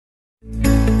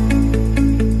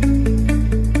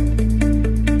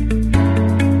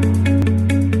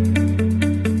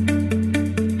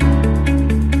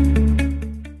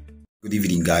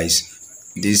guys.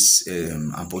 This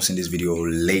I'm posting this video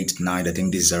late night. I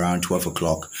think this is around 12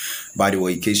 o'clock. By the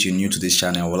way, in case you're new to this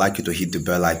channel, I would like you to hit the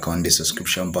bell icon, the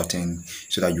subscription button,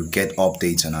 so that you get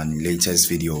updates on our latest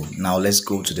video. Now let's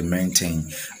go to the main thing.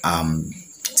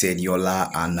 Teniola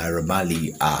and Naira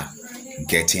Marley are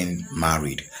getting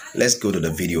married. Let's go to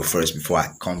the video first before I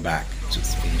come back to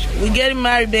finish. We getting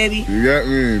married, baby. You get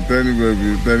me? Teni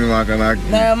baby, Teni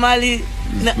Naira Marley,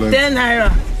 10 Naira.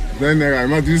 10 Naira, I'm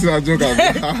not using that joke. 10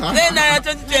 Naira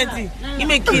 2020. Give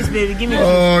me a kiss, baby. Give me a kiss.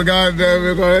 Oh, God damn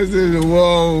it, because this is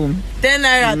whoa. 10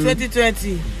 Naira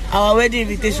 2020. Our wedding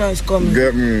invitation is coming.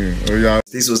 Get me? Oh, yeah.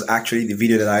 This was actually the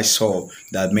video that I saw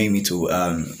that made me to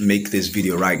make this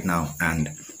video right now. And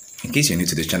in case you're new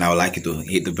to this channel, I would like you to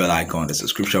hit the bell icon, the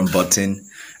subscription button,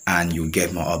 and you'll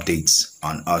get more updates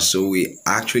on us. So we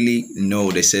actually know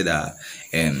they said that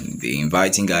they're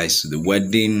inviting guys to the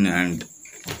wedding and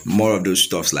more of those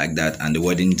stuffs like that, and the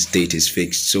wedding date is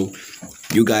fixed. So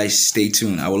you guys stay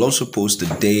tuned. I will also post the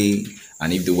day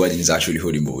and if the wedding is actually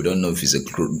holding, but we don't know if it's a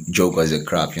joke or it's a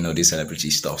crap, you know, these celebrity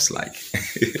stuffs like.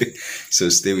 So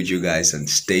stay with you guys and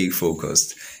stay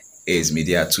focused. It's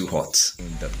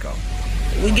media2hot.com.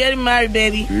 We getting married,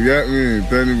 baby. You get me?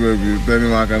 Teni baby, Teni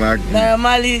Naira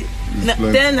Marley,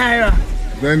 10 Naira.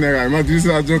 10 Naira, I'm not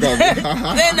using that joke. 10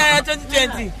 Naira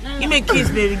 2020. Give me a kiss,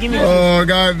 baby. Give me a kiss. Oh,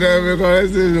 God damn it,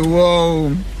 because this is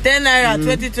whoa. 10 Naira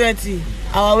 2020.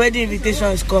 Our wedding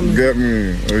invitation is coming. Get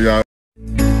me? Oh, yeah.